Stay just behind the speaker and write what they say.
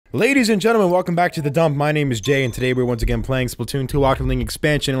Ladies and gentlemen, welcome back to The Dump. My name is Jay, and today we're once again playing Splatoon 2 Octo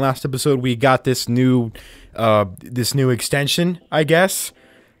expansion. In last episode, we got this new extension, I guess,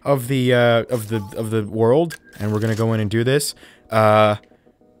 of the world, and we're gonna go in and do this. Here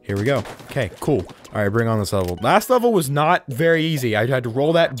we go. Okay, cool. All right, bring on this level. Last level was not very easy. I had to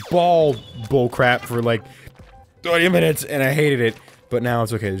roll that bull crap for like 30 minutes, and I hated it. But now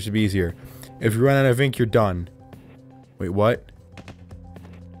it's okay. This should be easier. If you run out of ink, you're done. Wait, what?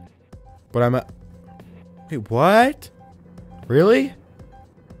 But I'm wait, what? Really?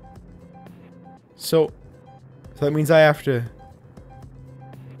 So that means I have to...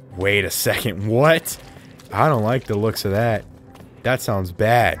 Wait a second, what? I don't like the looks of that. That sounds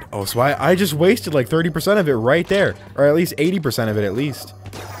bad. Oh, so I just wasted like 30% of it right there. Or at least 80% of it at least.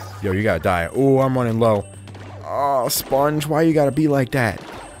 Yo, you gotta die. Oh, I'm running low. Oh, Sponge, why you gotta be like that?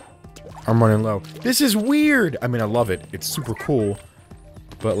 I'm running low. This is weird! I mean, I love it. It's super cool.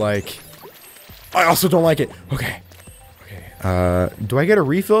 But like... I also don't like it. Okay. Okay. Do I get a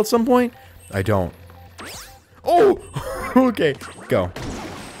refill at some point? I don't. Oh! Okay. Go.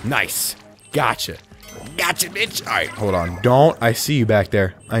 Nice. Gotcha. Gotcha, bitch. Alright, hold on. Don't. I see you back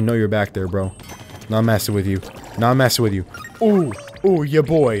there. I know you're back there, bro. Not messing with you. Not messing with you. Ooh. Ooh, ya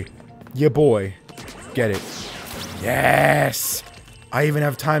boy. Ya boy. Get it. Yes! I even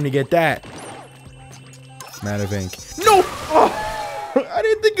have time to get that. I'm out of ink. No! Oh! I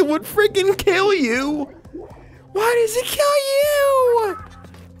didn't think it would freaking kill you! Why does it kill you?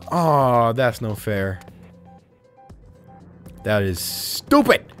 Oh, that's no fair. That is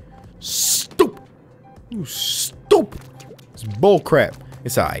stupid! Stupid! You stupid! It's bullcrap.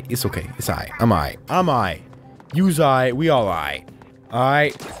 It's aight. It's okay. It's aight. I'm aight. I'm aight. You's aight. We all aight.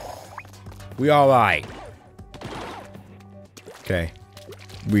 Aight? We all aight. Okay.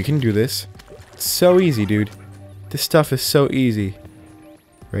 We can do this. It's so easy, dude. This stuff is so easy.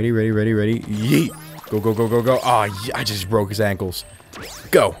 Ready, ready, ready, ready. Yeet! Go, go, go, go, go. Oh, I just broke his ankles.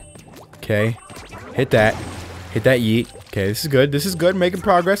 Go! Okay. Hit that. Hit that yeet. Okay, this is good. This is good. Making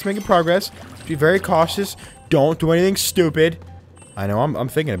progress, making progress. Be very cautious. Don't do anything stupid. I know, I'm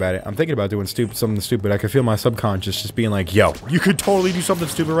thinking about it. I'm thinking about doing something stupid. I can feel my subconscious just being like, yo, you could totally do something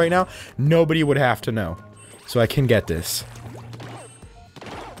stupid right now. Nobody would have to know. So I can get this.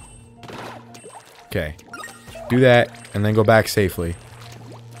 Okay. Do that, and then go back safely.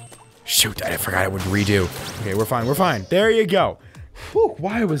 Shoot, I forgot it would redo. Okay, we're fine, we're fine. There you go. Whew,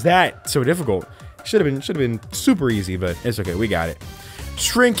 why was that so difficult? Should have been super easy, but it's okay, we got it.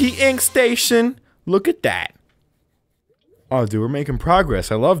 Shrinky Ink Station. Look at that. Oh, dude, we're making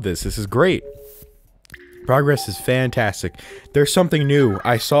progress. I love this. This is great. Progress is fantastic. There's something new.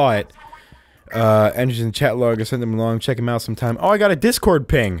 I saw it. Enters in the chat log. I sent them along. Check them out sometime. Oh, I got a Discord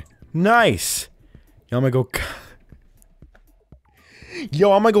ping. Nice. Yo, I'm gonna go...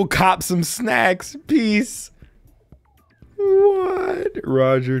 Yo, I'm gonna go cop some snacks. Peace. What?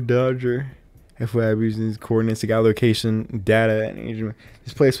 Roger Dodger. FYI, I'm using these coordinates to gather location, data, and engagement.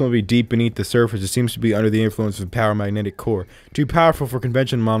 This place will be deep beneath the surface. It seems to be under the influence of a power magnetic core. Too powerful for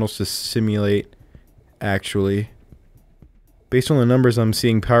convention models to simulate, actually. Based on the numbers I'm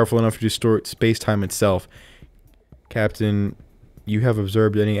seeing, powerful enough to distort space-time itself. Captain, have you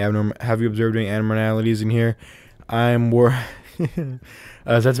observed any abnormalities in here? I'm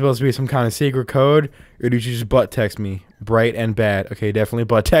is that supposed to be some kind of secret code? Or did you just butt text me? Bright and bad. Okay, definitely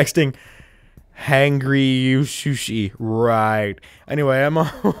butt texting. Hangry sushi. Right. Anyway, I'm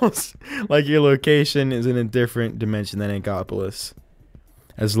almost like your location is in a different dimension than Ankopolis.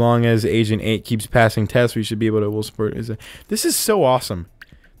 As long as Agent 8 keeps passing tests, we should be able to will support. This is so awesome.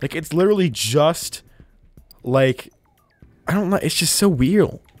 Like, it's literally just like, I don't know, it's just so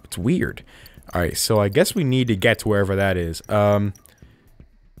weird. It's weird. Alright, so I guess we need to get to wherever that is.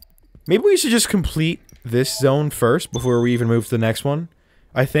 Maybe we should just complete this zone first before we even move to the next one.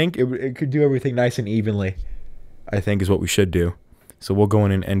 I think it could do everything nice and evenly. I think is what we should do. So we'll go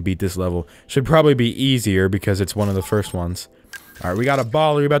in and beat this level. Should probably be easier because it's one of the first ones. Alright, we got a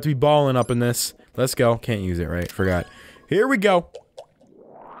baller. We're about to be balling up in this. Let's go. Can't use it, right? Forgot. Here we go.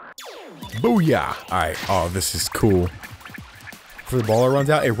 Booyah! Alright. Oh, this is cool. Before the baller runs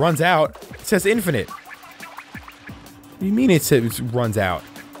out, it runs out. It says infinite. What do you mean it says it runs out?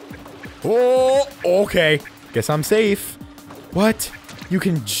 Oh, okay. Guess I'm safe. What? You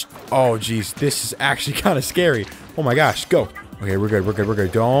can... Oh, jeez. This is actually kind of scary. Oh my gosh. Go. Okay, we're good. We're good. We're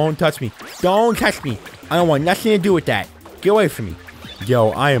good. Don't touch me. Don't touch me. I don't want nothing to do with that. Get away from me.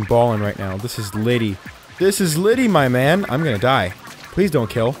 Yo, I am balling right now. This is litty. This is litty, my man. I'm gonna die. Please don't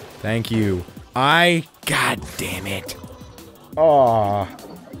kill. Thank you. God damn it. Aw.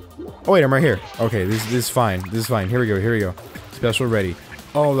 Oh, wait, I'm right here. Okay, this is fine. This is fine. Here we go. Here we go. Special ready.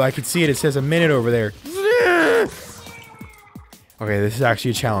 Oh, I can see it. It says a minute over there. Okay, this is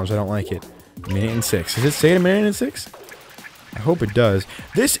actually a challenge. I don't like it. A minute and 6. Does it say a minute and 6? I hope it does.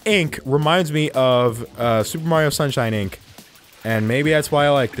 This ink reminds me of Super Mario Sunshine ink. And maybe that's why I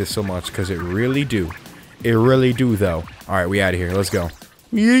like this so much, because it really do. It really do, though. Alright, we out of here. Let's go.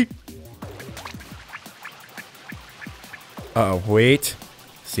 Yeet. Uh-oh, wait.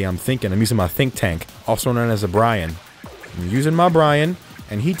 See, I'm thinking. I'm using my think tank, also known as a Brian. I'm using my Brian,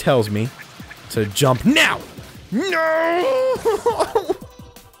 and he tells me to jump now! No!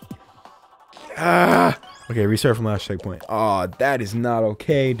 Ah! Okay, restart from last checkpoint. Aw, that is not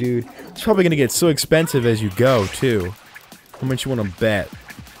okay, dude. It's probably gonna get so expensive as you go, too. How much you wanna bet?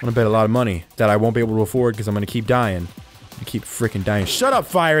 I wanna bet a lot of money that I won't be able to afford because I'm gonna keep dying. I keep freaking dying. Shut up,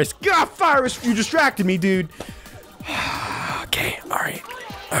 Virus! God, Virus! You distracted me, dude! Okay, alright.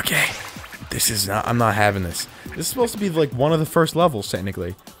 Okay. This is not- I'm not having this. This is supposed to be like one of the first levels,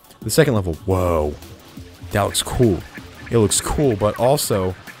 technically. The second level. Whoa. That looks cool. It looks cool, but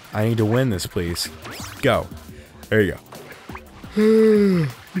also, I need to win this, please. Go. There you go.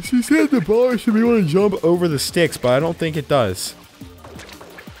 She said the baller should be able to jump over the sticks, but I don't think it does.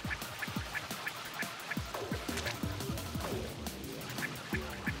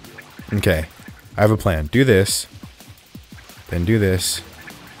 Okay. I have a plan. Do this. Then do this.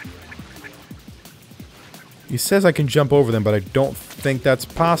 He says I can jump over them, but I don't think that's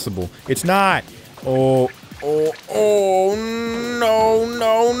possible. It's not! Oh, oh, oh, no,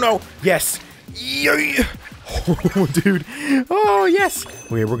 no, no! Yes! Yeah. Oh, dude. Oh, yes!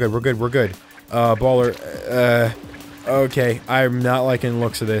 Okay, we're good, we're good, we're good. Baller, okay. I'm not liking the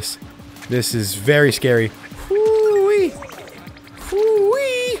looks of this. This is very scary. Whoo-wee!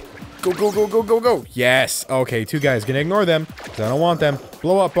 Whoo-wee! Go, go, go, go, go, go! Yes! Okay, 2 guys. Gonna ignore them, because I don't want them.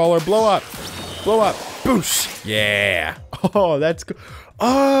 Blow up, baller, blow up! Blow up! Boosh! Yeah! Oh, that's good.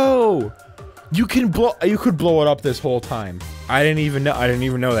 Oh! You could blow it up this whole time. I didn't even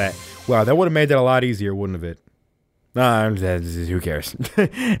know that. Wow, that would have made that a lot easier, wouldn't it? Nah, who cares?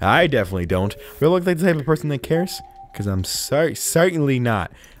 I definitely don't. Do I look like the type of person that cares? Because I'm certainly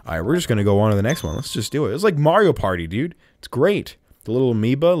not. Alright, we're just gonna go on to the next one. Let's just do it. It's like Mario Party, dude. It's great. The little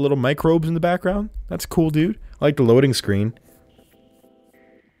amoeba, little microbes in the background. That's cool, dude. I like the loading screen.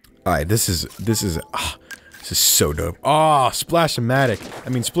 Alright, this is so dope. Oh, Splash-O-Matic. I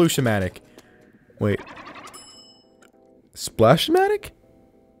mean, Sploosh-O-Matic. Wait. Splash-O-Matic?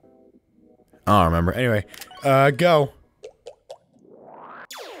 I don't remember. Anyway, go.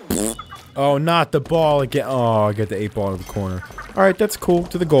 Oh, not the ball again. Oh, I get the 8 ball to the corner. Alright, that's cool.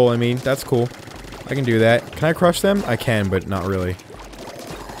 To the goal, I mean. That's cool. I can do that. Can I crush them? I can, but not really.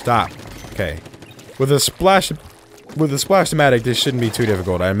 Stop. Okay. With a Splash-O-Matic, this shouldn't be too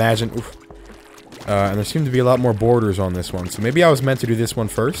difficult, I imagine. Oof. And there seem to be a lot more borders on this one, so maybe I was meant to do this one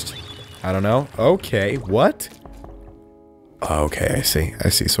first? I don't know. Okay, what? Okay, I see. I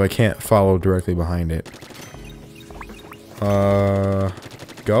see. So I can't follow directly behind it.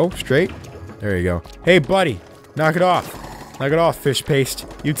 Go straight. There you go. Hey, buddy! Knock it off! Knock it off, fish paste.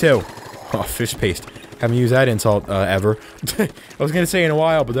 You too. Oh, fish paste. Haven't used that insult, ever. I was gonna say in a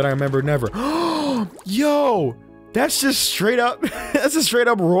while, but then I remembered never. Yo! That's just straight up- that's a straight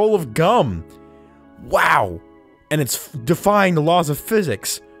up roll of gum! Wow! And it's defying the laws of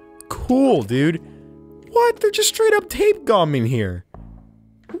physics. Cool, dude. What? They're just straight up tape gum in here.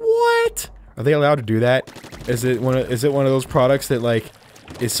 What? Are they allowed to do that? Is it one of those products that, like,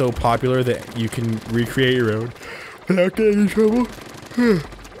 is so popular that you can recreate your own without getting in trouble?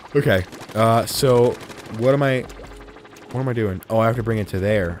 Okay. So, what am I doing? Oh, I have to bring it to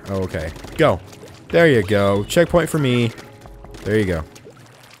there. Oh, okay. Go. There you go. Checkpoint for me. There you go.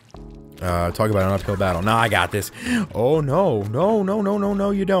 Talk about an uphill battle. Nah, I got this. Oh, no. No, no, no, no,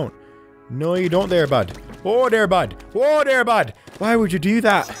 no, you don't. No, you don't there, bud. Oh, there, bud. Oh, there, bud. Why would you do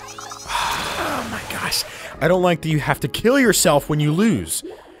that? Oh, my gosh. I don't like that you have to kill yourself when you lose.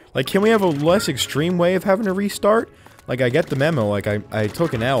 Like, can we have a less extreme way of having to restart? Like, I get the memo. Like, I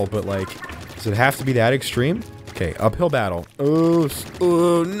took an L, but, like, does it have to be that extreme? Okay, uphill battle. Oh,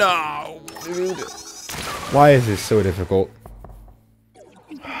 no. Dude. Why is this so difficult?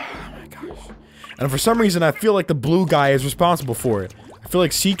 And for some reason, I feel like the blue guy is responsible for it. I feel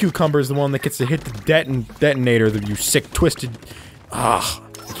like Sea Cucumber is the one that gets to hit the detonator, that you sick, twisted... Ah,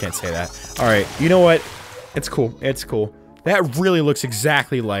 I can't say that. Alright, you know what? It's cool. It's cool. That really looks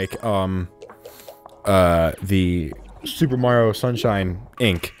exactly like, the Super Mario Sunshine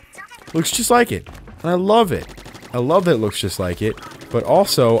ink. Looks just like it. And I love it. I love that it looks just like it. But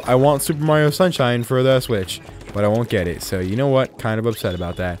also, I want Super Mario Sunshine for the Switch. But I won't get it. So, you know what? Kind of upset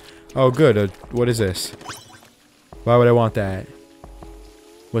about that. Oh, good. What is this? Why would I want that?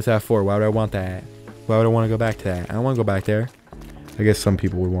 What's that for? Why would I want that? Why would I want to go back to that? I don't want to go back there. I guess some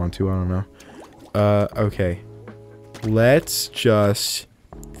people would want to. I don't know. Okay. Let's just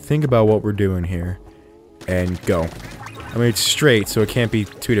think about what we're doing here. And go. I mean, it's straight, so it can't be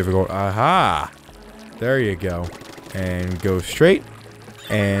too difficult. Aha! There you go. And go straight.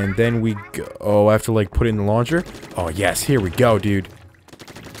 And then we go. Oh, I have to, like, put it in the launcher? Oh, yes. Here we go, dude.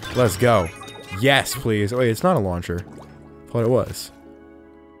 Let's go. Yes, please. Oh, wait, it's not a launcher. I thought it was.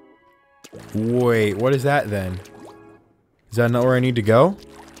 Wait, what is that, then? Is that not where I need to go?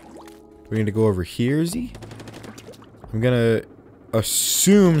 We need to go over here, Z? I'm gonna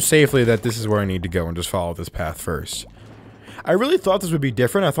assume safely that this is where I need to go and just follow this path first. I really thought this would be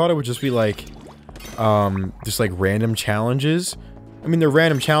different. I thought it would just be like, just like random challenges. I mean, they're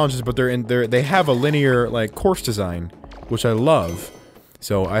random challenges, but they have a linear, like, course design, which I love.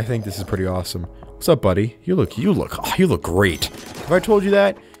 So I think this is pretty awesome. What's up, buddy? You look great. If I told you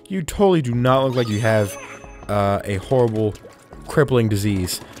that, you totally do not look like you have, a horrible, crippling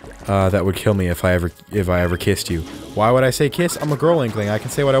disease. That would kill me if I ever kissed you. Why would I say kiss? I'm a girl inkling. I can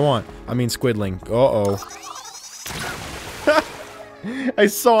say what I want. I mean squidling. Uh-oh. I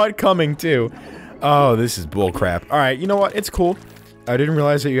saw it coming, too. Oh, this is bullcrap. Alright, you know what? It's cool. I didn't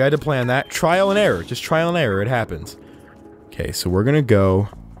realize that you had to plan that. Trial and error. Just trial and error. It happens. Okay, so we're gonna go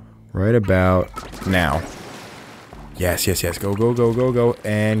right about now. Yes, yes, yes. Go, go, go, go, go,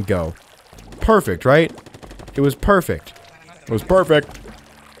 and go. Perfect, right? It was perfect. It was perfect.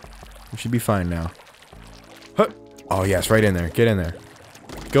 We should be fine now. Huh. Oh, yes, right in there. Get in there.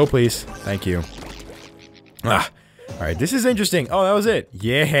 Go, please. Thank you. Ah. Alright, this is interesting. Oh, that was it.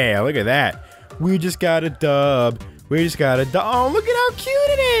 Yeah, look at that. We just got a dub. We just got a dub. Oh, look at how cute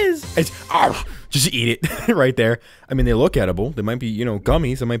it is. It's, oh, just eat it right there. I mean, they look edible. They might be, you know,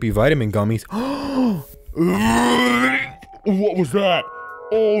 gummies. They might be vitamin gummies. What was that?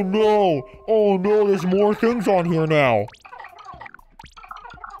 Oh, no. Oh, no, there's more things on here now.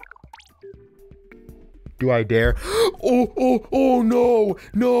 Do I dare? Oh, no.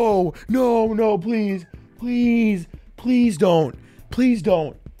 No, no, no, please. Please. Please don't. Please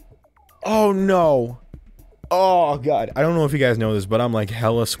don't. Oh, no. Oh, God. I don't know if you guys know this, but I'm, like,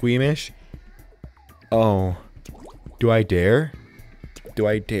 hella squeamish. Oh. Do I dare? Do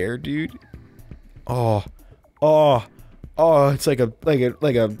I dare, dude? Oh. Oh. Oh, it's like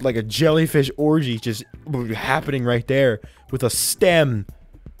a jellyfish orgy just happening right there with a stem.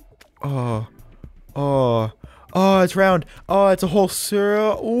 Oh. Oh. Oh, it's round. Oh, it's a whole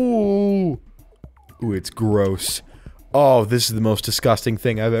syrup. Ooh. Ooh, it's gross. Oh, this is the most disgusting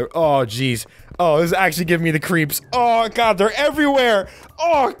thing I've ever... Oh, jeez. Oh, this is actually giving me the creeps. Oh, God, they're everywhere.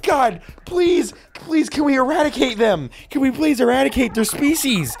 Oh, God. Please, please, can we eradicate them? Can we please eradicate their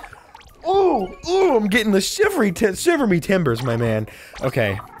species? Ooh, ooh, I'm getting the shiver me timbers, my man.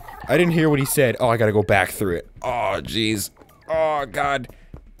 Okay. I didn't hear what he said. Oh, I gotta go back through it. Oh, jeez. Oh, God.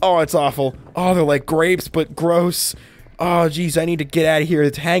 Oh, it's awful. Oh, they're like grapes, but gross. Oh, jeez, I need to get out of here.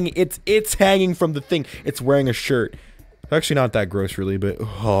 It's hanging. It's hanging from the thing. It's wearing a shirt. It's actually not that gross, really, but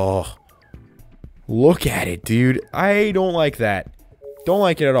oh, look at it, dude. I don't like that. Don't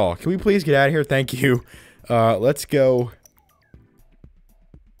like it at all. Can we please get out of here? Thank you. Let's go.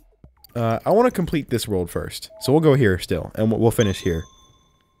 I want to complete this world first, so we'll go here still, and we'll finish here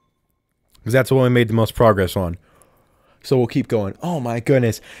because that's what we made the most progress on. So we'll keep going. Oh my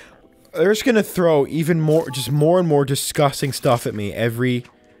goodness. They're just gonna throw even more, just more and more disgusting stuff at me every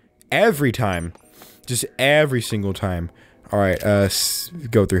time. Just every single time. Alright,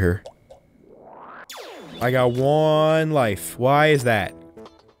 go through here. I got one life. Why is that?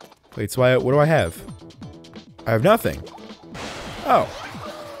 Wait, so what do I have? I have nothing. Oh.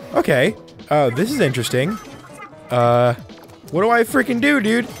 Okay. This is interesting. What do I freaking do,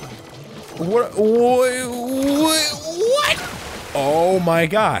 dude? What? Oh my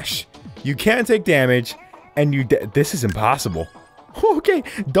gosh. You can't take damage, and this is impossible. Okay,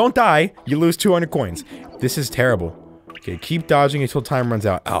 don't die. You lose 200 coins. This is terrible. Okay, keep dodging until time runs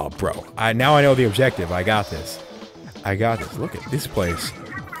out. Oh, bro. Now I know the objective. I got this. I got this. Look at this place.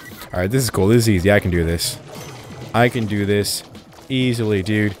 Alright, this is cool. This is easy. I can do this. I can do this easily,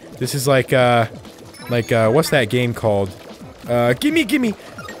 dude. This is like, what's that game called? Gimme.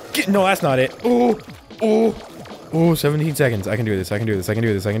 No, that's not it. Oh, 17 seconds. I can do this. I can do this. I can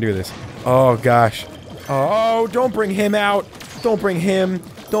do this. I can do this. Oh, gosh. Oh, don't bring him out. Don't bring him.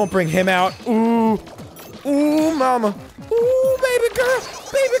 Don't bring him out. Ooh. Ooh, mama. Ooh, baby girl.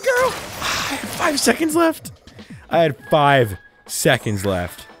 Baby girl. I had 5 seconds left. I had 5 seconds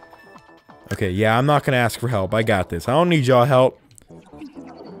left. Okay, yeah, I'm not gonna ask for help. I got this. I don't need y'all help.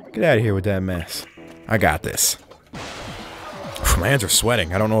 Get out of here with that mess. I got this. my hands are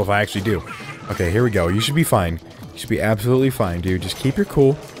sweating. I don't know if I actually do. Okay, here we go. You should be fine. You should be absolutely fine, dude. Just keep your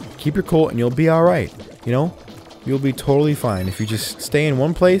cool. Keep your cool, and you'll be alright. You know? You'll be totally fine if you just stay in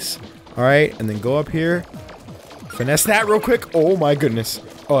one place. Alright, and then go up here. Finesse that real quick. Oh my goodness.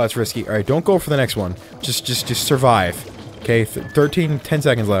 Oh, that's risky. Alright, don't go for the next one. Just survive. Okay, 10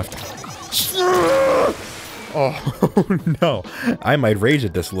 seconds left. Oh, no. I might rage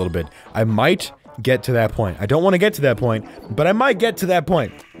at this a little bit. I might get to that point. I don't want to get to that point, but I might get to that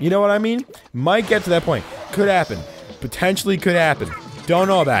point. You know what I mean? Might get to that point. Could happen. Potentially could happen. Don't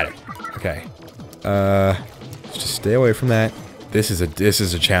know about it. Okay. Just stay away from that. This is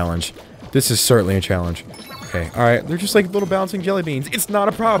a challenge. This is certainly a challenge. Okay, alright. They're just like little bouncing jelly beans. It's not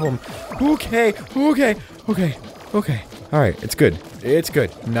a problem. Okay. Alright, it's good. It's good.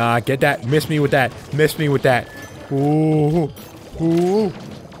 Nah, get that. Miss me with that. Miss me with that. Ooh.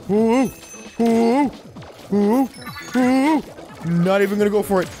 Not even gonna go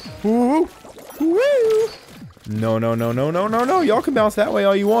for it. No. Y'all can bounce that way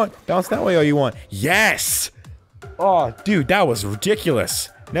all you want. Bounce that way all you want. Yes! Oh, dude, that was ridiculous.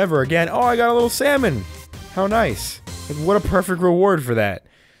 Never again. Oh, I got a little salmon. How nice. Like, what a perfect reward for that.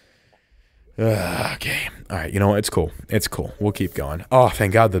 Okay. Alright, you know what? It's cool. It's cool. We'll keep going. Oh,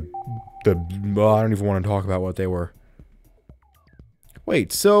 thank God I don't even want to talk about what they were.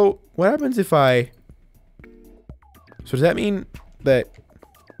 Wait, so what happens if I... So does that mean that...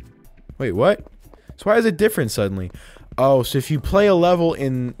 Wait, what? So why is it different suddenly? Oh, so if you play a level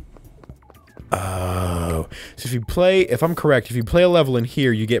in... Oh. So if you play... If I'm correct, if you play a level in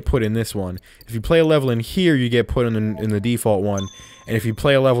here, you get put in this one. If you play a level in here, you get put in the default one. And if you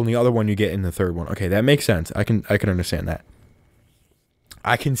play a level in the other one, you get in the third one. Okay, that makes sense. I can understand that.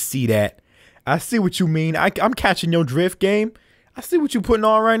 I can see that. I see what you mean. I'm catching your drift, game. I see what you putting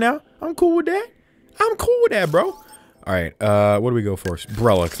on right now. I'm cool with that. I'm cool with that, bro. Alright, what do we go for?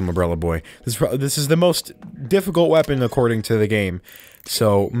 Umbrella, because I'm Umbrella Boy. This is the most difficult weapon according to the game.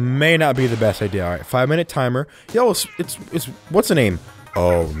 So, may not be the best idea. Alright, 5-minute timer. Yo, it's what's the name?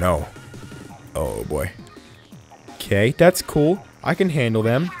 Oh, no. Oh, boy. Okay, that's cool. I can handle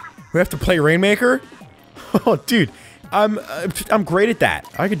them. We have to play Rainmaker? Oh, dude. I'm great at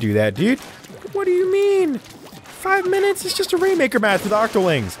that. I could do that, dude. What do you mean? 5 minutes? It's just a Rainmaker match with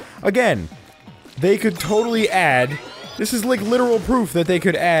Octolings. Again, they could totally add... This is like literal proof that they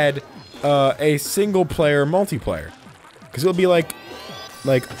could add a single-player multiplayer. Because it'll be like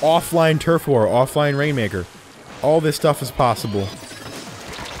offline Turf War, offline Rainmaker. All this stuff is possible.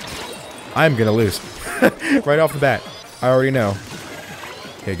 I'm gonna lose. Right off the bat. I already know.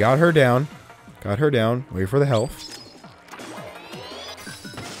 Okay, got her down. Got her down. Wait for the health.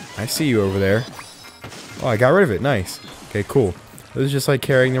 I see you over there. Oh, I got rid of it. Nice. Okay, cool. This is just like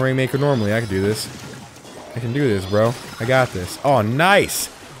carrying the Rainmaker normally. I can do this. I can do this, bro. I got this. Oh, nice!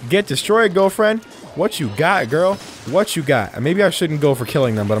 Get destroyed, girlfriend. What you got, girl? What you got? Maybe I shouldn't go for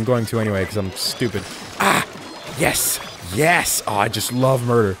killing them, but I'm going to anyway, because I'm stupid. Ah! Yes! Yes! Oh, I just love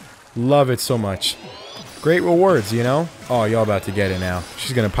murder. Love it so much. Great rewards, you know? Oh, y'all about to get it now.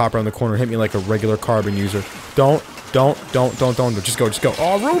 She's gonna pop around the corner and hit me like a regular carbon user. Don't. Just go.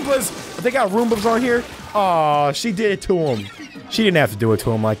 Oh, Roombas! They got Roombas on here? Oh, she did it to him. She didn't have to do it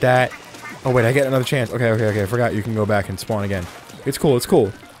to him like that. Oh, wait, I get another chance. Okay. I forgot you can go back and spawn again. It's cool.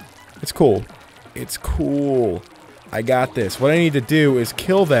 I got this. What I need to do is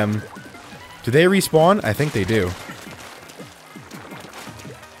kill them. Do they respawn? I think they do.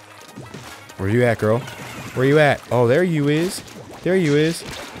 Where you at, girl? Where you at? Oh, there you is. There you is.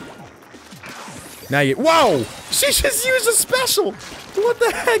 Now you... Whoa! She just used a special! What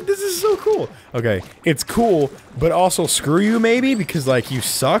the heck? This is so cool. Okay, it's cool, but also screw you, maybe? Because, like, you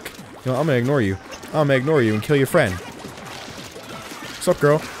suck? You know, I'm gonna ignore you. I'm gonna ignore you and kill your friend. What's up,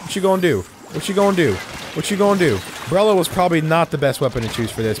 girl? What you gonna do? What you gonna do? What you gonna do? Umbrella was probably not the best weapon to choose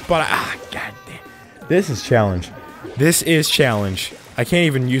for this, but... God damn. This is challenge. This is challenge. I can't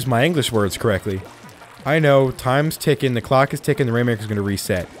even use my English words correctly. I know, time's ticking, the clock is ticking, the Rainmaker's gonna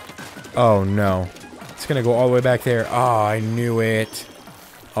reset. Oh no. It's gonna go all the way back there. Oh, I knew it.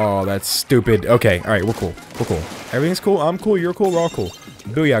 Oh, that's stupid. Okay, alright, we're cool. We're cool. Everything's cool, I'm cool, you're cool, we're all cool.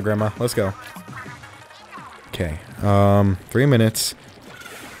 Booyah, Grandma. Let's go. Okay, 3 minutes.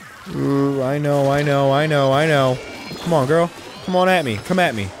 Ooh, I know. Come on, girl. Come on at me. Come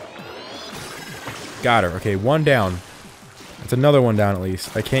at me. Got her. Okay, one down. That's another one down at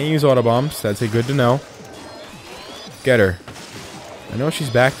least. I can't use auto bombs. That's good to know. Get her. I know she's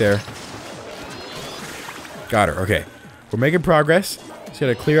back there. Got her. Okay. We're making progress. Just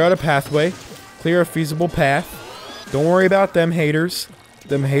gotta clear out a pathway. Clear a feasible path. Don't worry about them haters.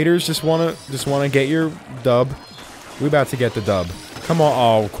 Them haters just wanna get your dub. We about to get the dub. Come on.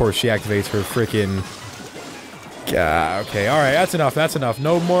 Oh, of course she activates her freaking... okay, alright, that's enough, that's enough.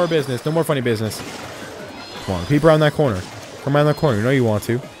 No more business, no more funny business. Come on, peep around that corner. Come around that corner, you know you want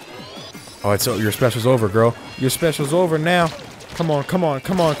to. Oh, it's your special's over, girl. Your special's over now. Come on, come on,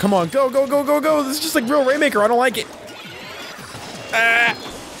 come on, come on. Go, go, go, go, go. This is just like real Rainmaker. I don't like it. Ah!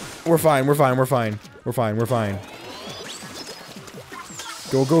 We're fine, we're fine, we're fine. We're fine, we're fine.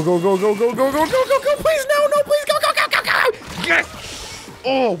 Go, go, go, go, go, go, go, go, go, go, go. Please, no, no, please, go, go, go, go, go. Yes.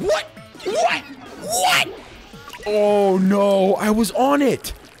 Oh, what? What? What? Oh, no. I was on it.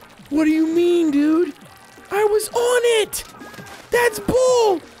 What do you mean, dude? I was on it. That's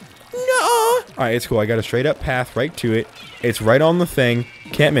bull. No. Alright, it's cool. I got a straight up path right to it. It's right on the thing.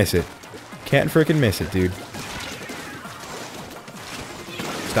 Can't miss it. Can't freaking miss it, dude.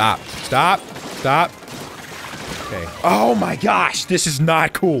 Stop. Stop. Stop. Okay. Oh my gosh. This is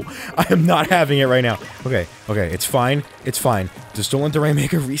not cool. I am not having it right now. Okay. Okay. It's fine. It's fine. Just don't let the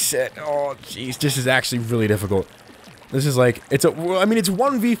Rainmaker reset. Oh, jeez. This is actually really difficult. This is like, it's a, I mean, it's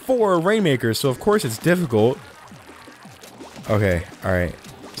 1v4 Rainmaker, so of course it's difficult. Okay. Alright.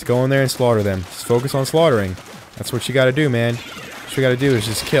 Just go in there and slaughter them. Just focus on slaughtering. That's what you gotta do, man. What you gotta do is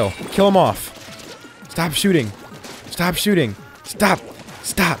just kill. Kill them off. Stop shooting. Stop shooting. Stop.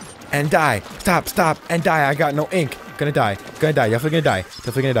 Stop. And die. Stop. Stop. And die. I got no ink. Gonna die. Gonna die. Definitely gonna die.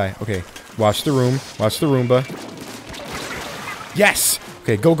 Definitely gonna die. Okay. Watch the room. Watch the Roomba. Yes!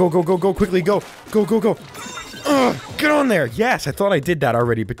 Okay, go, go, go, go, go. Quickly, go. Go, go, go. Ugh, get on there. Yes, I thought I did that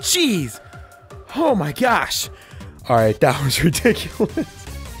already, but jeez. Oh my gosh. Alright, that was ridiculous.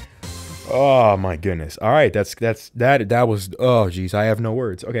 Oh my goodness. Alright, that was, oh jeez, I have no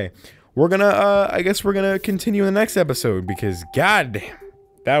words. Okay, we're gonna, I guess we're gonna continue in the next episode because goddamn,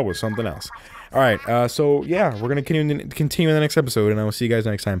 that was something else. Alright, so yeah, we're gonna continue in the next episode and I will see you guys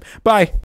next time. Bye!